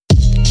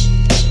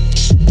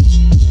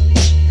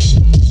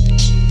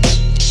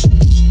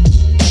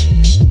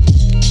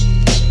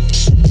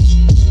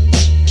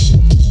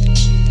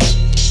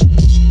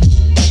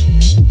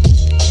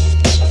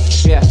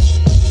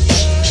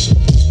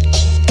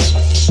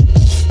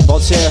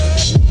levels here.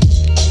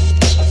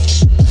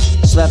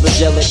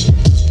 Slapagelic.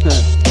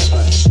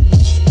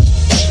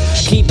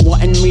 Keep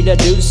wanting me to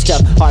do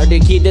stuff. Hard to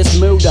keep this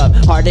mood up,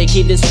 hard to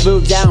keep this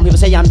food down. People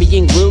say I'm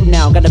being rude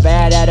now, got a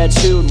bad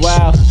attitude,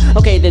 wow.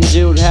 Okay then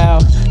dude, how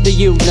do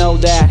you know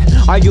that?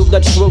 Are you the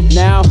truth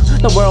now?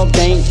 The world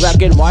ain't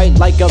black and white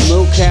like a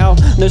moo cow.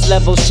 There's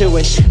levels to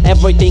it,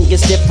 everything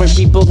is different.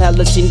 People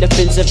hella seem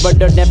defensive but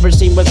they're never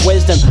seen with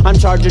wisdom. I'm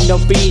charging no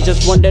fees,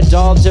 just want the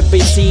dog to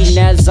be seen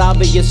as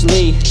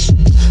obviously.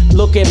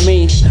 Look at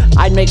me,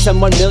 I'd make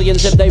someone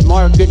millions if they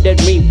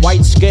marketed me.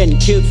 White skin,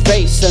 cute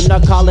face, and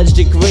a college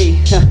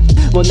degree.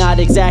 Well, not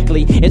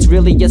exactly, it's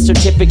really a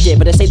certificate.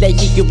 But I say that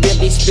he could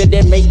really spit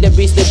and make the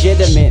beast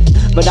legitimate.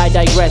 But I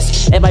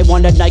digress, if I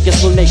wanted Nike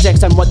spoon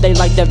execs, I'm what they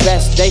like the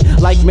best. They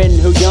like men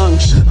who young,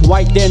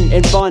 white, thin,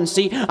 and fun.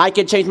 See, I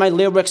can change my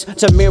lyrics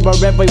to mirror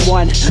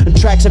everyone.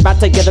 Tracks about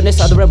togetherness,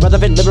 other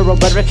irrelevant liberal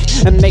rhetoric,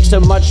 and make so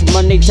much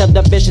money,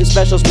 television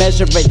specials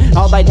measure it.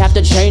 All I'd have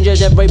to change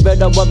is every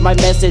bit of what my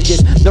message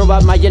is. Throw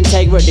out my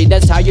integrity,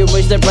 that's how you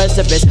reach the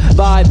precipice.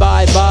 Bye,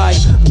 bye, bye,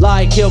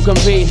 lie, kill,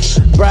 compete.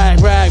 Brag,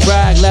 brag,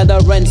 brag, leather,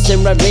 rinse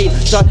and repeat.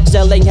 Start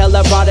selling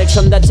hella products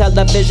from the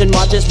television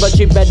watches. But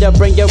you better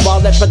bring your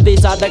wallet for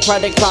these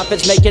autocratic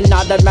profits. Making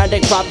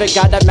automatic profit,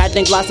 got a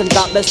maddening glass and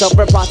thoughtless.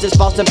 Over process,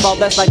 false and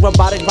faultless, like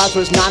robotic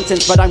classrooms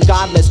nonsense. But I'm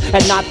godless,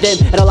 and not them,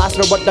 and alas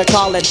for what they're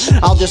calling.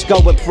 I'll just go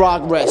with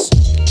progress.